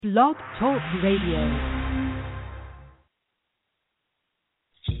Blog Talk Radio.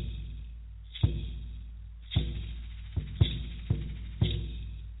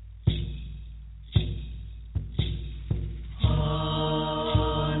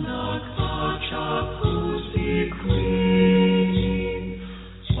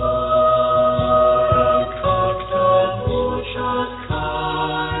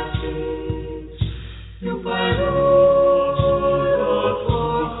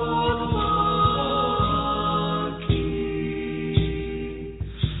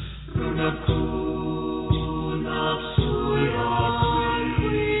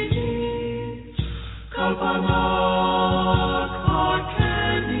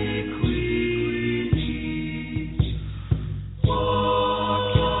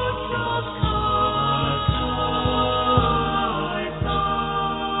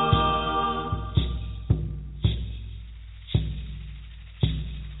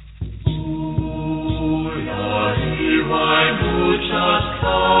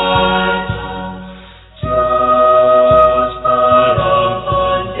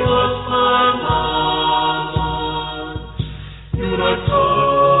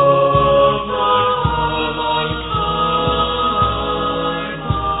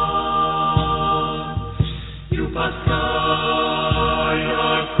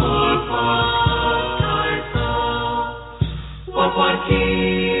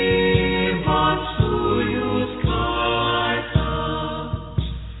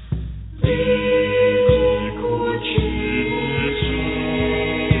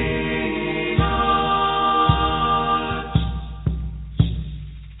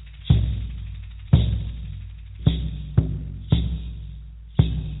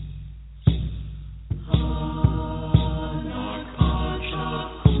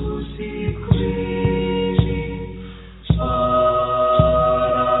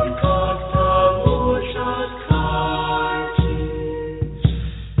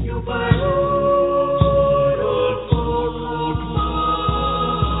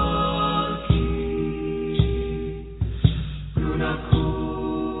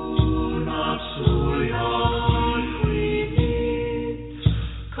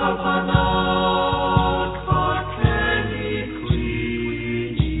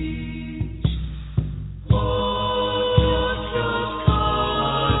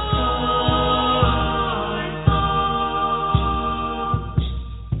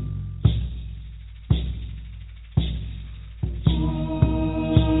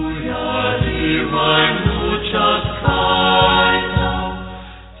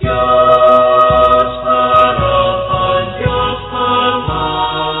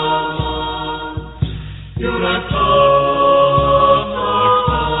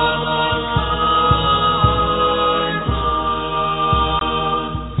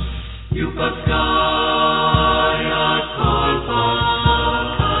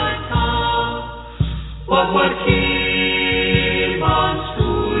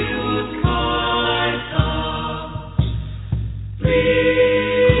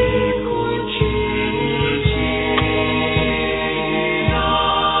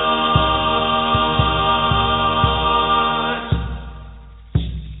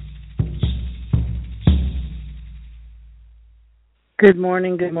 Good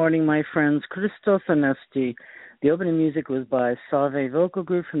morning, my friends. Christos Anesti. The opening music was by Save Vocal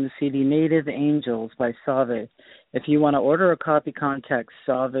Group from the CD Native Angels by Save. If you want to order a copy, contact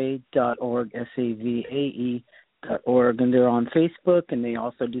save.org, SAVAE.org, and they're on Facebook, and they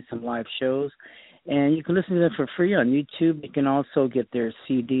also do some live shows. And you can listen to them for free on YouTube. You can also get their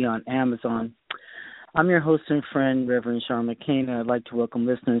CD on Amazon. I'm your host and friend, Reverend Sean McCain, and I'd like to welcome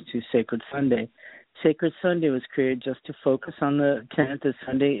listeners to Sacred Sunday. Sacred Sunday was created just to focus on the tenet that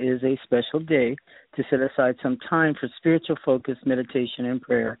Sunday is a special day to set aside some time for spiritual focus, meditation, and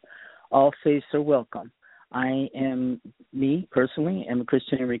prayer. All faiths are welcome. Me personally, am a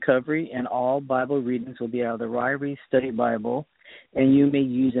Christian in recovery, and all Bible readings will be out of the Ryrie Study Bible, and you may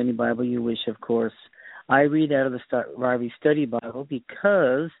use any Bible you wish, of course. I read out of the Ryrie Study Bible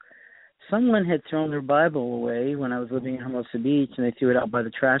because someone had thrown their Bible away when I was living in Hermosa Beach, and they threw it out by the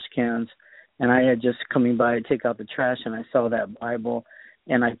trash cans. And I had just coming by to take out the trash, and I saw that Bible,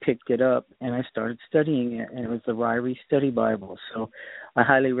 and I picked it up, and I started studying it, and it was the Ryrie Study Bible. So I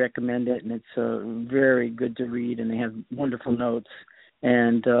highly recommend it, and it's very good to read, and they have wonderful notes.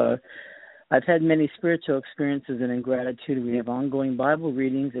 And I've had many spiritual experiences, and in gratitude, we have ongoing Bible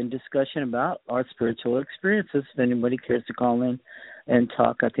readings and discussion about our spiritual experiences. If anybody cares to call in and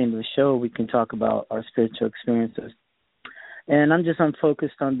talk at the end of the show, we can talk about our spiritual experiences. And I'm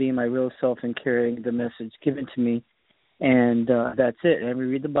focused on being my real self and carrying the message given to me And that's it. And we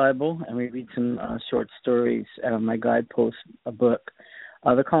read the Bible, and we read some short stories out of my guidepost book.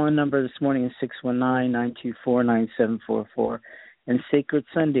 The call-in number this morning is 619-924-9744. And Sacred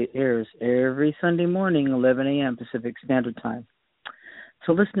Sunday airs every Sunday morning, 11 a.m. Pacific Standard Time.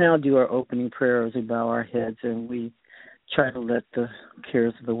 So let's now do our opening prayer as we bow our heads and we try to let the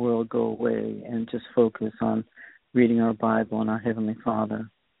cares of the world go away and just focus on reading our Bible and our Heavenly Father.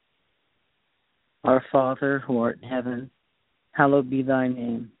 Our Father, who art in heaven, hallowed be thy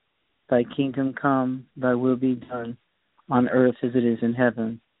name. Thy kingdom come, thy will be done, on earth as it is in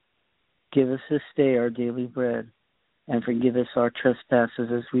heaven. Give us this day our daily bread, and forgive us our trespasses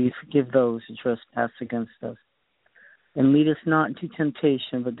as we forgive those who trespass against us. And lead us not into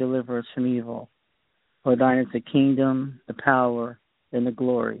temptation, but deliver us from evil. For thine is the kingdom, the power, and the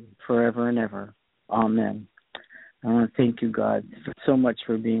glory, forever and ever. Amen. I want to thank you, God, so much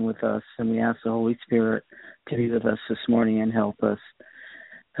for being with us, and we ask the Holy Spirit to be with us this morning and help us.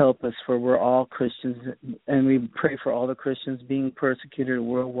 Help us, for we're all Christians, and we pray for all the Christians being persecuted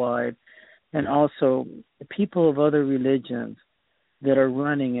worldwide, and also people of other religions that are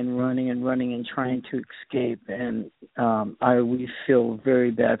running and trying to escape, and we feel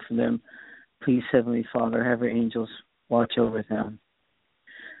very bad for them. Please, Heavenly Father, have your angels watch over them.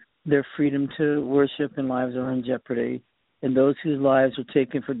 Their freedom to worship and lives are in jeopardy, and those whose lives are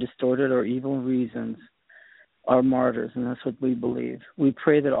taken for distorted or evil reasons are martyrs, and that's what we believe. We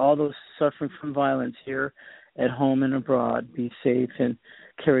pray that all those suffering from violence here at home and abroad be safe and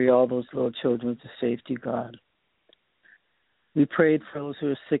carry all those little children to safety, God. We prayed for those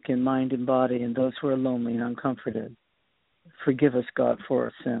who are sick in mind and body and those who are lonely and uncomforted. Forgive us, God, for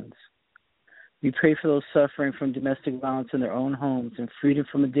our sins. We pray for those suffering from domestic violence in their own homes and freedom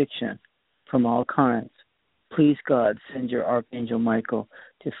from addiction from all kinds. Please, God, send your Archangel Michael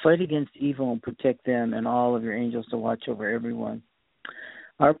to fight against evil and protect them and all of your angels to watch over everyone.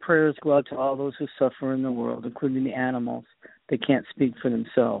 Our prayers go out to all those who suffer in the world, including the animals that can't speak for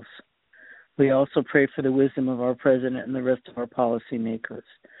themselves. We also pray for the wisdom of our president and the rest of our policymakers.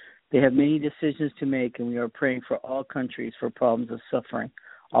 They have many decisions to make, and we are praying for all countries for problems of suffering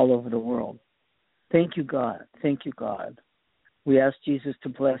all over the world. Thank you, God. Thank you, God. We ask Jesus to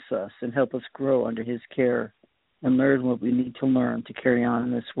bless us and help us grow under his care and learn what we need to learn to carry on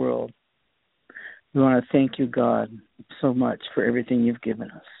in this world. We want to thank you, God, so much for everything you've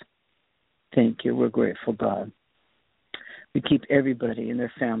given us. Thank you. We're grateful, God. We keep everybody and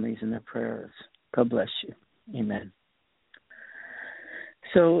their families in their prayers. God bless you. Amen.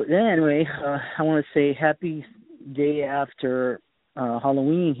 So anyway, I want to say happy day after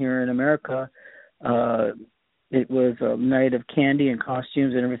Halloween here in America. It was a night of candy and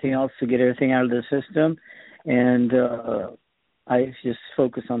costumes and everything else to get everything out of the system. And I just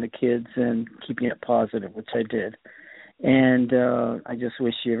focused on the kids and keeping it positive, which I did. And I just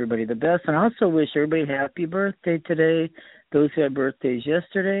wish everybody the best. And I also wish everybody happy birthday today. Those who had birthdays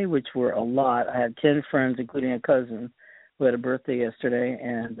yesterday, which were a lot. I had 10 friends, including a cousin, who had a birthday yesterday.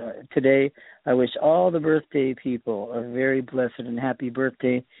 And today, I wish all the birthday people a very blessed and happy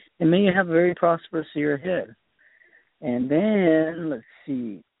birthday. And may you have a very prosperous year ahead. And then, let's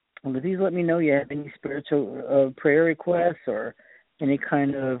see. Please let me know you have any spiritual prayer requests or any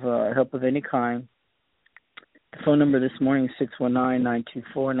kind of help of any kind. The phone number this morning is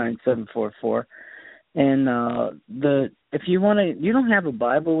 619-924-9744. And if you don't have a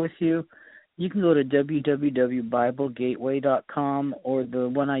Bible with you, you can go to www.biblegateway.com, or the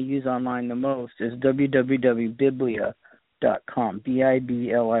one I use online the most is www.biblia.com,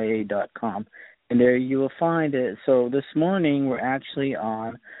 Biblia.com. And there you will find it. So this morning we're actually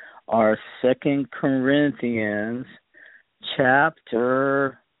on our 2 Corinthians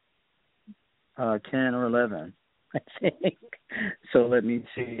chapter 10 or 11, I think. So let me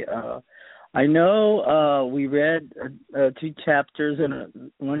see. I know we read 2 chapters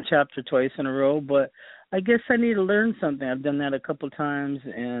and one chapter twice in a row, but I guess I need to learn something. I've done that a couple times,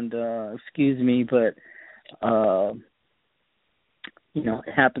 and excuse me, but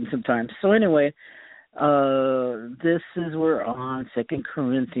it happens sometimes. So anyway, we're on 2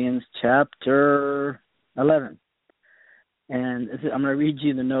 Corinthians chapter 11. And I'm going to read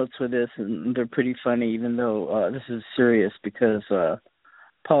you the notes for this, and they're pretty funny, even though this is serious, because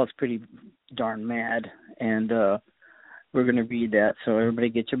Paul is pretty darn mad, and we're going to read that. So everybody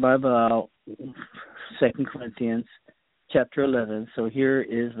get your Bible out, 2 Corinthians chapter 11. So here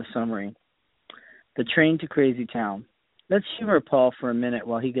is the summary. The train to Crazy Town. Let's humor Paul for a minute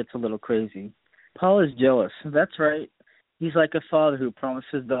while he gets a little crazy. Paul is jealous. That's right. He's like a father who promised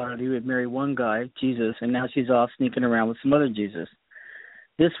his daughter that he would marry one guy, Jesus, and now she's off sneaking around with some other Jesus.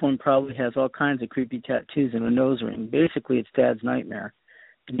 This one probably has all kinds of creepy tattoos and a nose ring. Basically, it's Dad's nightmare.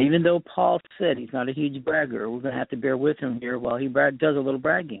 And even though Paul said he's not a huge bragger, we're going to have to bear with him here while he does a little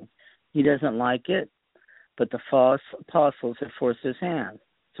bragging. He doesn't like it, but the false apostles have forced his hand.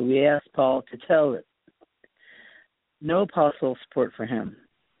 So we asked Paul to tell it. No apostle support for him.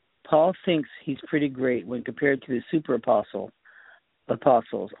 Paul thinks he's pretty great when compared to the super apostles.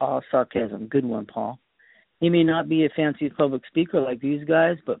 All sarcasm. Good one, Paul. He may not be a fancy public speaker like these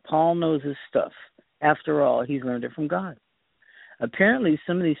guys, but Paul knows his stuff. After all, he's learned it from God. Apparently,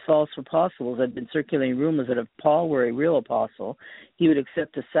 some of these false apostles had been circulating rumors that if Paul were a real apostle, he would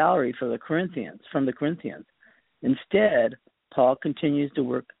accept a salary from the Corinthians. Instead, Paul continues to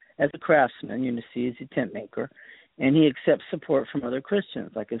work as a craftsman, he's a tent maker, and he accepts support from other Christians,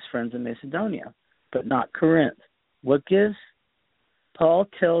 like his friends in Macedonia, but not Corinth. What gives? Paul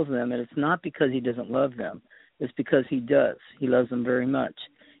tells them that it's not because he doesn't love them. It's because he does. He loves them very much.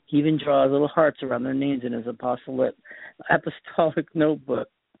 He even draws little hearts around their names in his apostolic notebook.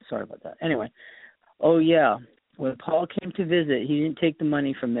 Sorry about that. Anyway, when Paul came to visit, he didn't take the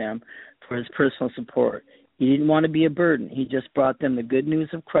money from them for his personal support. He didn't want to be a burden. He just brought them the good news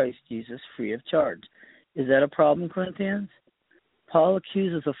of Christ Jesus free of charge. Is that a problem, Corinthians? Paul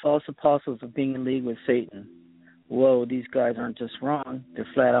accuses the false apostles of being in league with Satan. Whoa, these guys aren't just wrong. They're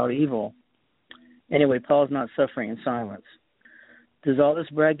flat out evil. Anyway, Paul's not suffering in silence. Does all this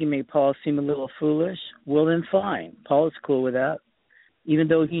bragging make Paul seem a little foolish? Well, then fine. Paul is cool with that, even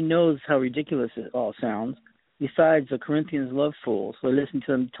though he knows how ridiculous it all sounds. Besides, the Corinthians love fools. They listen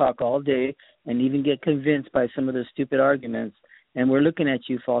to them talk all day and even get convinced by some of their stupid arguments. And we're looking at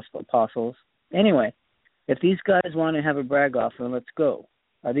you, false apostles. Anyway, if these guys want to have a brag-off, then let's go.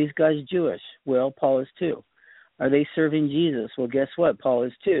 Are these guys Jewish? Well, Paul is too. Are they serving Jesus? Well, guess what? Paul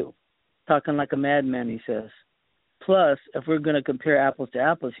is too. Talking like a madman, he says. Plus, if we're going to compare apples to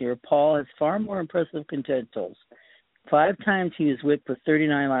apples here, Paul has far more impressive credentials. 5 times he was whipped with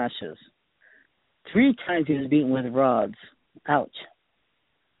 39 lashes. 3 times he was beaten with rods. Ouch.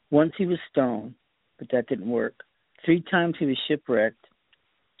 Once he was stoned, but that didn't work. 3 times he was shipwrecked.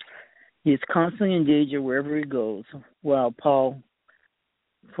 He is constantly in danger wherever he goes. Well,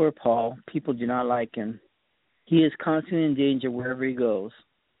 poor Paul, people do not like him. He is constantly in danger wherever he goes.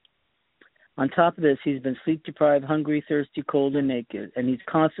 On top of this, he's been sleep-deprived, hungry, thirsty, cold, and naked, and he's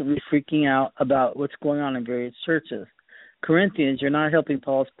constantly freaking out about what's going on in various churches. Corinthians, you're not helping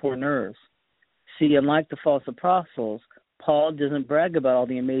Paul's poor nerves. See, unlike the false apostles, Paul doesn't brag about all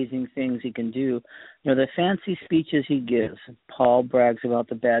the amazing things he can do, the fancy speeches he gives. Paul brags about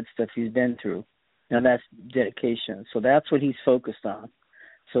the bad stuff he's been through. Now, that's dedication. So that's what he's focused on.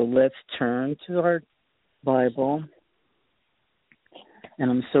 So let's turn to our Bible. And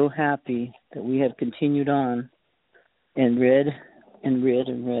I'm so happy that we have continued on and read.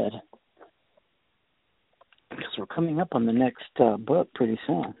 Because we're coming up on the next book pretty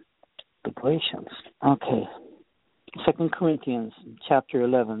soon, the Galatians. Okay. 2 Corinthians chapter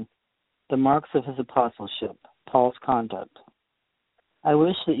 11, the marks of his apostleship, Paul's conduct. I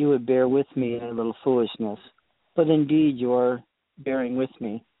wish that you would bear with me in a little foolishness, but indeed you are bearing with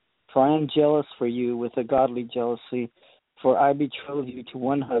me. For I am jealous for you with a godly jealousy, for I betrothed you to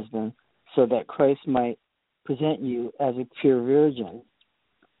one husband, so that Christ might present you as a pure virgin.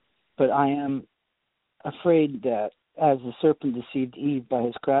 But I am afraid that, as the serpent deceived Eve by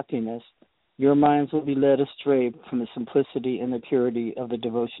his craftiness, your minds will be led astray from the simplicity and the purity of the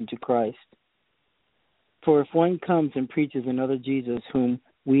devotion to Christ. For if one comes and preaches another Jesus whom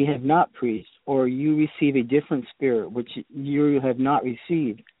we have not preached, or you receive a different spirit which you have not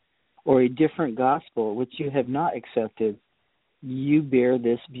received, or a different gospel which you have not accepted, you bear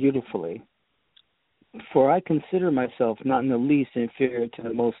this beautifully. For I consider myself not in the least inferior to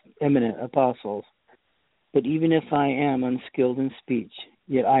the most eminent apostles, but even if I am unskilled in speech,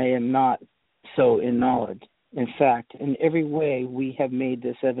 yet I am not so in knowledge. In fact, in every way we have made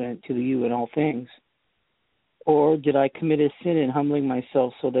this evident to you in all things. Or did I commit a sin in humbling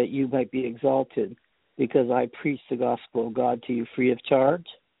myself so that you might be exalted, because I preached the gospel of God to you free of charge?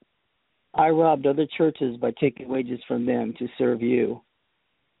 I robbed other churches by taking wages from them to serve you.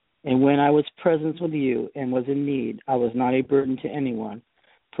 And when I was present with you and was in need, I was not a burden to anyone.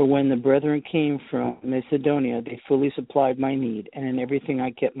 For when the brethren came from Macedonia, they fully supplied my need, and in everything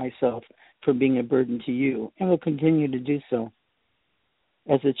I kept myself from being a burden to you, and will continue to do so.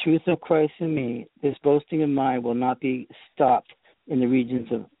 As the truth of Christ in me, this boasting of mine will not be stopped in the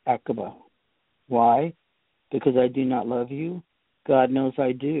regions of Achaia. Why? Because I do not love you? God knows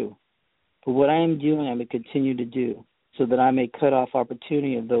I do. But what I am doing, I may continue to do, so that I may cut off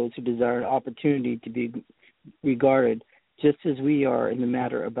opportunity of those who desire an opportunity to be regarded just as we are in the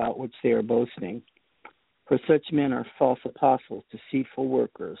matter about which they are boasting. For such men are false apostles, deceitful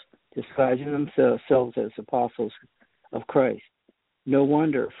workers, disguising themselves as apostles of Christ. No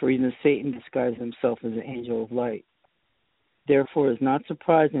wonder, for even Satan disguised himself as an angel of light. Therefore it is not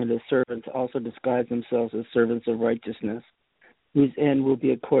surprising that his servants also disguise themselves as servants of righteousness, whose end will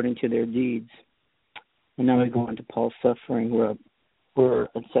be according to their deeds. And now we go on to Paul's suffering. We're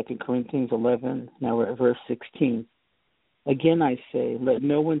in 2 Corinthians 11. Now we're at verse 16. Again I say, let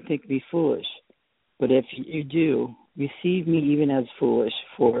no one think me foolish, but if you do, receive me even as foolish,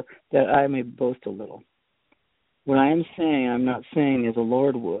 for that I may boast a little. What I am saying, I'm not saying as the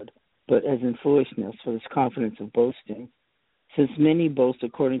Lord would, but as in foolishness, for this confidence of boasting. Since many boast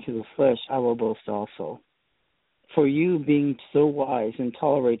according to the flesh, I will boast also. For you, being so wise, and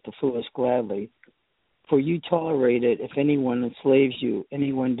tolerate the foolish gladly, for you tolerate it if anyone enslaves you,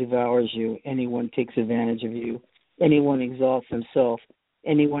 anyone devours you, anyone takes advantage of you, anyone exalts himself,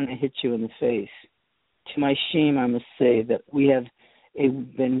 anyone hits you in the face. To my shame, I must say that we have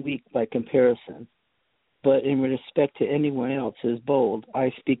been weak by comparison. But in respect to anyone else who is bold,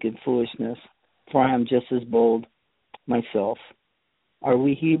 I speak in foolishness, for I am just as bold myself. Are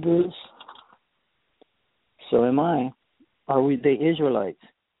we Hebrews? So am I. Are we the Israelites?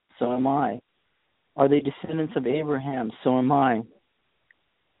 So am I. Are they descendants of Abraham? So am I.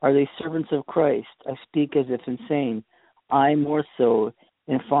 Are they servants of Christ? I speak as if insane. I more so,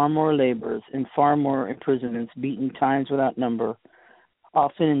 in far more labors, in far more imprisonments, beaten times without number,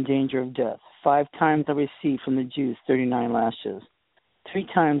 often in danger of death. 5 times I received from the Jews 39 lashes. 3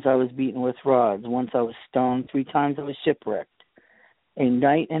 times I was beaten with rods. Once I was stoned. 3 times I was shipwrecked. A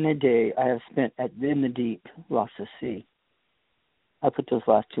night and a day I have spent in the deep, lost at sea. I put those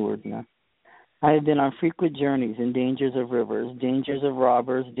last 2 words in there. I have been on frequent journeys in dangers of rivers, dangers of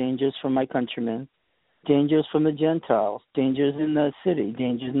robbers, dangers from my countrymen, dangers from the Gentiles, dangers in the city,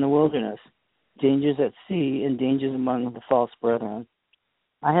 dangers in the wilderness, dangers at sea, and dangers among the false brethren.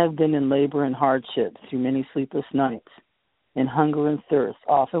 I have been in labor and hardship through many sleepless nights, in hunger and thirst,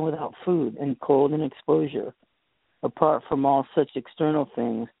 often without food, in cold and exposure. Apart from all such external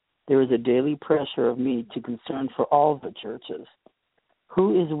things, there is a daily pressure of me to concern for all the churches.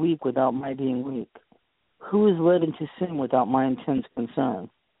 Who is weak without my being weak? Who is led into sin without my intense concern?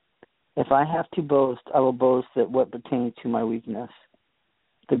 If I have to boast, I will boast at what pertains to my weakness.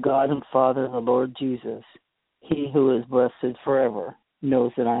 The God and Father of the Lord Jesus, he who is blessed forever,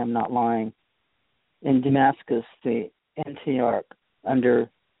 knows that I am not lying. In Damascus, the Antioch, under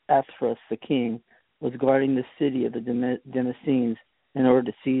Athros the king, was guarding the city of the Damascenes in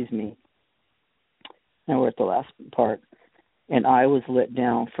order to seize me. Now we're at the last part. And I was let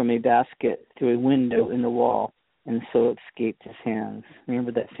down from a basket through a window in the wall, and so escaped his hands.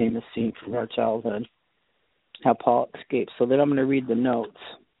 Remember that famous scene from our childhood, how Paul escaped. So then I'm going to read the notes.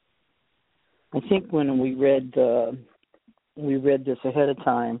 I think when we read this ahead of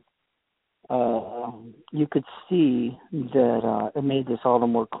time, you could see that it made this all the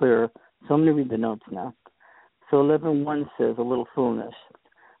more clear. So I'm going to read the notes now. So 11:1 says, a little foolish.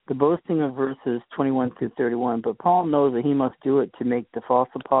 The boasting of verses 21 through 31, but Paul knows that he must do it to make the false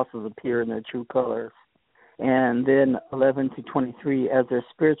apostles appear in their true colors. And then 11 to 23, as their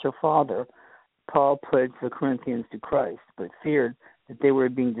spiritual father, Paul pledged the Corinthians to Christ, but feared that they were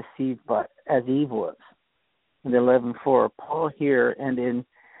being deceived as Eve was. And 11:4, Paul here and in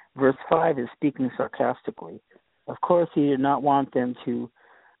verse 5 is speaking sarcastically. Of course, he did not want them to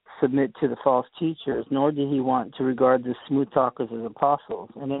submit to the false teachers, nor did he want to regard the smooth talkers as apostles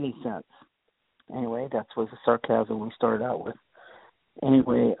in any sense. Anyway, that was the sarcasm we started out with.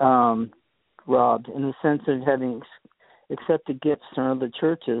 Anyway, robbed in the sense of having accepted gifts from other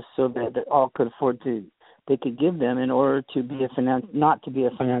churches so that all could afford to, they could give them in order to be not to be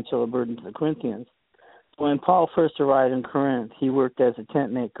a financial burden to the Corinthians. When Paul first arrived in Corinth, he worked as a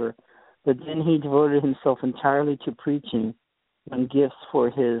tent maker, but then he devoted himself entirely to preaching when gifts for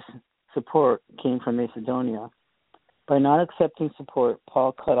his support came from Macedonia. By not accepting support,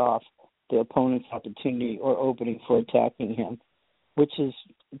 Paul cut off the opponent's opportunity or opening for attacking him, which is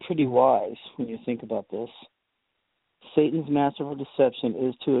pretty wise when you think about this. Satan's masterful deception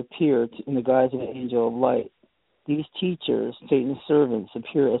is to appear in the guise of an angel of light. These teachers, Satan's servants,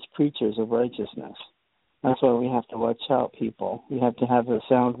 appear as preachers of righteousness. That's why we have to watch out, people. We have to have a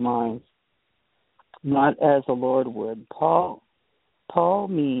sound mind, not as the Lord would. Paul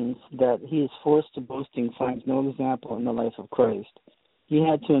means that he is forced to boasting finds no example in the life of Christ. He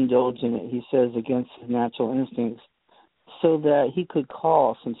had to indulge in it, he says, against his natural instincts, so that he could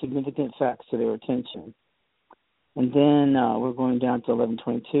call some significant facts to their attention. And then we're going down to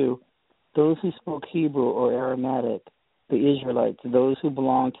 11:22. Those who spoke Hebrew or Aramaic the Israelites, those who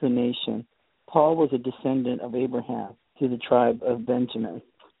belonged to the nation. Paul was a descendant of Abraham through the tribe of Benjamin.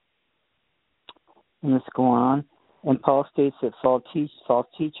 And let's go on. And Paul states that false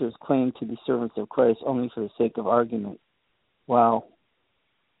teachers claim to be servants of Christ only for the sake of argument. Wow.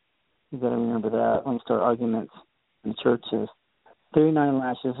 You've got to remember that when you start arguments in churches. 39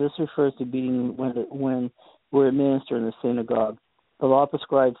 lashes. This refers to beating when were administered in the synagogue. The law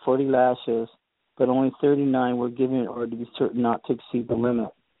prescribed 40 lashes, but only 39 were given in order to be certain not to exceed the limit.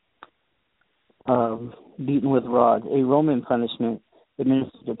 Beaten with rods, a Roman punishment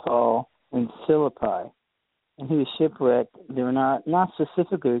administered to Paul in Philippi. And he was shipwrecked. They were not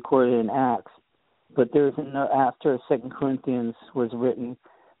specifically recorded in Acts, but there's after 2 Corinthians was written.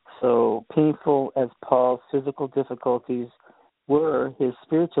 So painful as Paul's physical difficulties were, his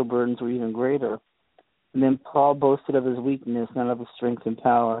spiritual burdens were even greater. And then Paul boasted of his weakness, not of his strength and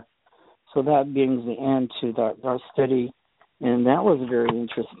power. So that brings the end to our study, and that was very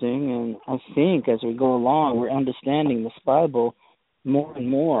interesting. And I think as we go along, we're understanding this Bible more and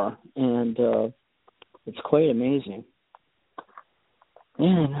more, and it's quite amazing.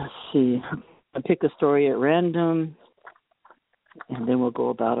 And let's see, I pick a story at random, and then we'll go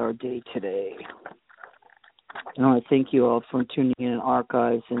about our day today. And I want to thank you all for tuning in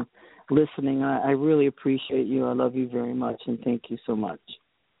archives and listening. I really appreciate you. I love you very much, and thank you so much.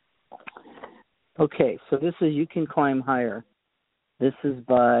 Okay, so this is You Can Climb Higher. This is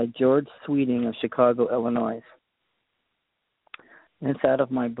by George Sweeting of Chicago, Illinois. And it's out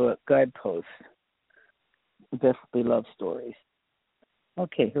of my book, Guideposts, Best Beloved Stories.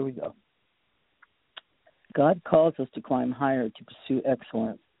 Okay, here we go. God calls us to climb higher, to pursue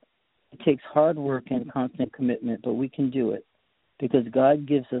excellence. It takes hard work and constant commitment, but we can do it because God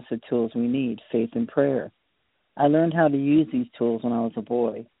gives us the tools we need, faith and prayer. I learned how to use these tools when I was a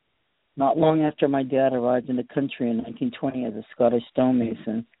boy. Not long after my dad arrived in the country in 1920 as a Scottish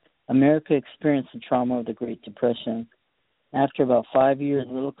stonemason, America experienced the trauma of the Great Depression. After about 5 years,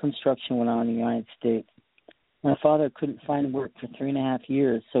 little construction went on in the United States. My father couldn't find work for 3.5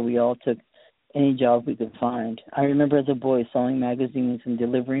 years, so we all took any job we could find. I remember as a boy selling magazines and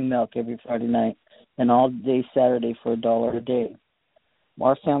delivering milk every Friday night and all day Saturday for $1 a day.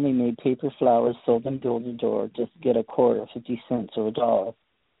 Our family made paper flowers, sold them door to door, just to get a quarter, 50 cents or $1.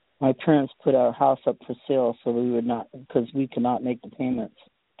 My parents put our house up for sale because we could not make the payments.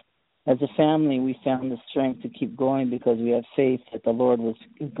 As a family, we found the strength to keep going because we had faith that the Lord was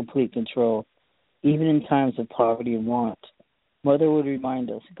in complete control, even in times of poverty and want. Mother would remind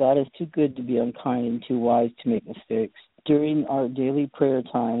us, God is too good to be unkind and too wise to make mistakes. During our daily prayer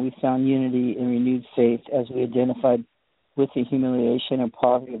time, we found unity and renewed faith as we identified with the humiliation and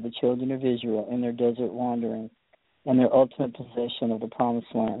poverty of the children of Israel in their desert wandering and their ultimate possession of the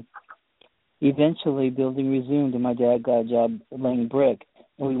promised land. Eventually, building resumed and my dad got a job laying brick,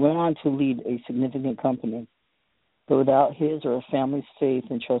 and we went on to lead a significant company. But without his or our family's faith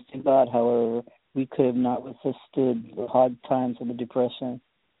and trust in God, however, we could have not withstood the hard times of the Depression.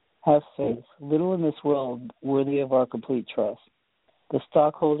 Have faith. Little in this world worthy of our complete trust. The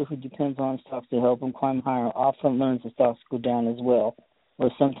stockholder who depends on stocks to help him climb higher often learns the stocks go down as well, or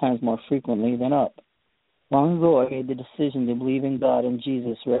sometimes more frequently than up. Long ago, I made the decision to believe in God and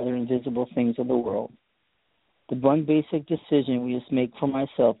Jesus rather than visible things of the world. The one basic decision we must make for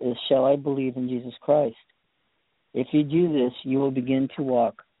myself is, shall I believe in Jesus Christ? If you do this, you will begin to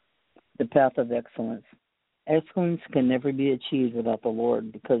walk the path of excellence. Excellence can never be achieved without the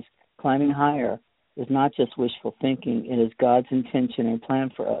Lord because climbing higher is not just wishful thinking. It is God's intention and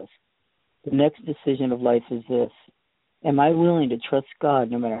plan for us. The next decision of life is this. Am I willing to trust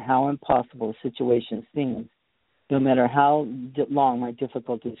God no matter how impossible the situation seems, no matter how long my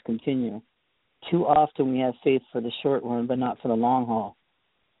difficulties continue? Too often we have faith for the short run, but not for the long haul.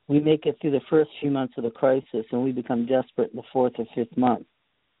 We make it through the first few months of the crisis, and we become desperate in the fourth or fifth month.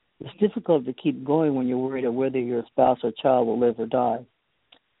 It's difficult to keep going when you're worried of whether your spouse or child will live or die.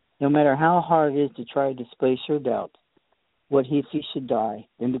 No matter how hard it is to try to displace your doubts, what if he should die,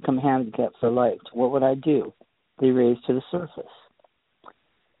 then become handicapped for life? What would I do? They raise to the surface.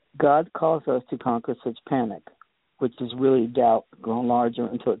 God calls us to conquer such panic, which is really doubt grown larger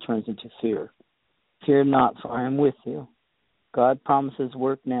until it turns into fear. Fear not, for I am with you. God promises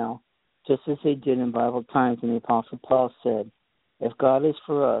work now, just as they did in Bible times, and the Apostle Paul said, if God is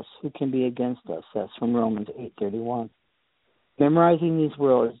for us, who can be against us? That's from Romans 8:31. Memorizing these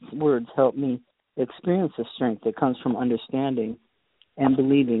words helped me experience the strength that comes from understanding and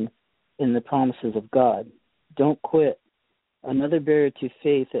believing in the promises of God. Don't quit. Another barrier to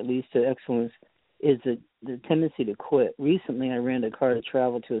faith that leads to excellence is the tendency to quit. Recently, I rented a car to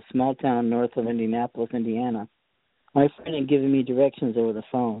travel to a small town north of Indianapolis, Indiana. My friend had given me directions over the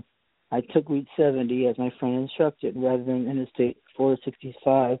phone. I took Route 70 as my friend instructed, rather than Interstate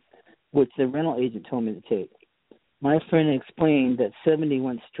 465, which the rental agent told me to take. My friend explained that 70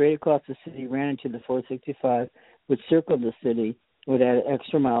 went straight across the city, ran into the 465, which circled the city, would add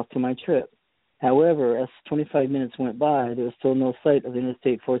extra miles to my trip. However, as 25 minutes went by, there was still no sight of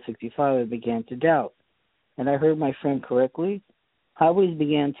Interstate 465. I began to doubt. And I heard my friend correctly? Highways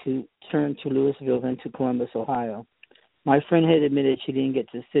began to turn to Louisville, then to Columbus, Ohio. My friend had admitted she didn't get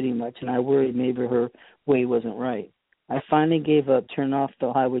to the city much, and I worried maybe her way wasn't right. I finally gave up, turned off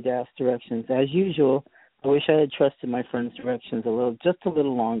the highway to ask directions. As usual, I wish I had trusted my friend's directions just a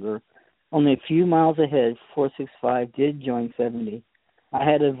little longer. Only a few miles ahead, 465 did join 70. I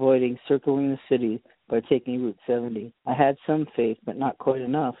had avoiding circling the city by taking Route 70. I had some faith, but not quite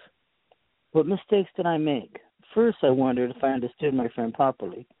enough. What mistakes did I make? First, I wondered if I understood my friend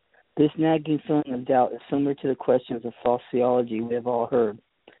properly. This nagging feeling of doubt is similar to the questions of false theology we have all heard.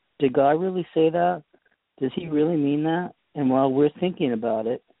 Did God really say that? Does he really mean that? And while we're thinking about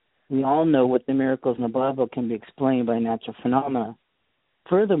it, we all know what the miracles in the Bible can be explained by natural phenomena.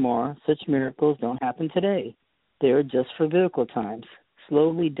 Furthermore, such miracles don't happen today. They are just for biblical times.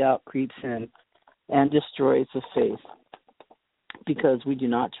 Slowly, doubt creeps in and destroys the faith because we do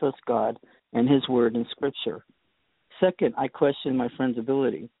not trust God and his word in Scripture. Second, I question my friend's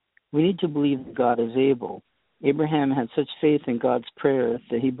ability. We need to believe that God is able. Abraham had such faith in God's prayer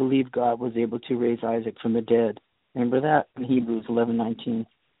that he believed God was able to raise Isaac from the dead. Remember that in Hebrews 11:19.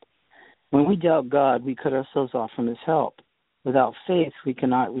 When we doubt God, we cut ourselves off from his help. Without faith, we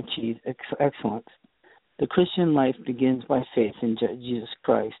cannot achieve excellence. The Christian life begins by faith in Jesus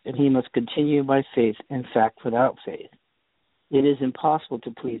Christ, and he must continue by faith, in fact, without faith. It is impossible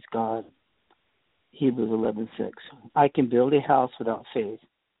to please God. Hebrews 11:6. I can build a house without faith.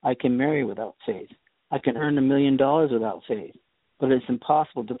 I can marry without faith. I can earn $1 million without faith. But it's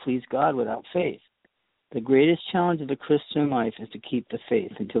impossible to please God without faith. The greatest challenge of the Christian life is to keep the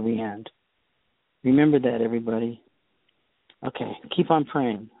faith until the end. Remember that, everybody. Okay, keep on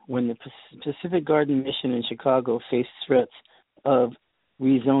praying. When the Pacific Garden Mission in Chicago faced threats of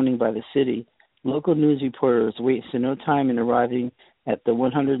rezoning by the city, local news reporters wasted no time in arriving at the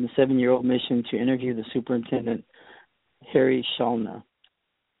 107-year-old mission to interview the superintendent, Harry Schallner.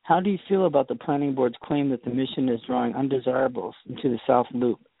 How do you feel about the planning board's claim that the mission is drawing undesirables into the South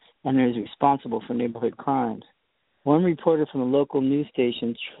Loop and is responsible for neighborhood crimes? One reporter from a local news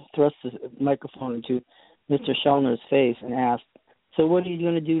station thrust the microphone into Mr. Schallner's face and asked, "So what are you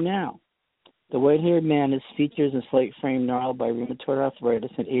going to do now?" The white-haired man, his features and slight frame gnarled by rheumatoid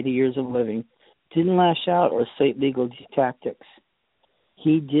arthritis and 80 years of living, didn't lash out or cite legal tactics.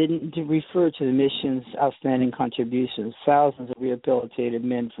 He didn't refer to the mission's outstanding contributions, thousands of rehabilitated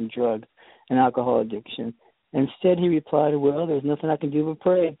men from drug and alcohol addiction. Instead, he replied, "Well, there's nothing I can do but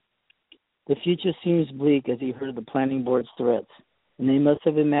pray." The future seems bleak as he heard the planning board's threats, and they must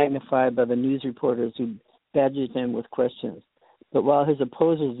have been magnified by the news reporters who badgered him with questions. But while his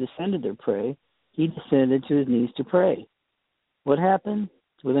opposers descended their prey, he descended to his knees to pray. What happened?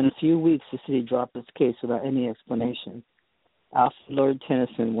 Within a few weeks, the city dropped its case without any explanation. Alfred Lord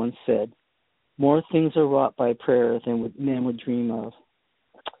Tennyson once said, "More things are wrought by prayer than men would dream of."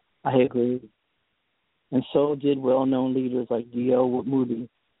 I agree. And so did well-known leaders like D.L. Moody,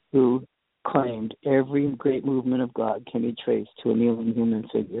 who claimed every great movement of God can be traced to a kneeling human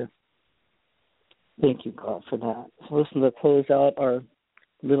figure. Thank you, God, for that. So listen, let's close out our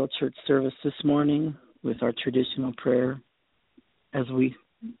little church service this morning with our traditional prayer as we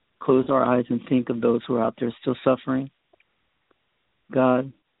close our eyes and think of those who are out there still suffering.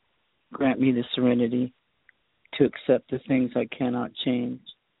 God, grant me the serenity to accept the things I cannot change,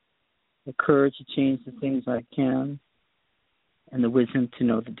 the courage to change the things I can, and the wisdom to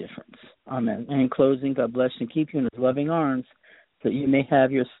know the difference. Amen. And in closing, God bless and keep you in his loving arms so that you may have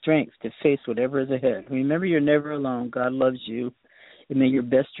your strength to face whatever is ahead. Remember, you're never alone. God loves you. And may your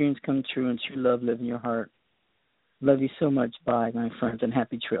best dreams come true and true love live in your heart. Love you so much. Bye, my friends, and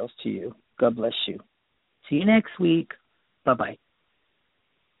happy trails to you. God bless you. See you next week. Bye-bye.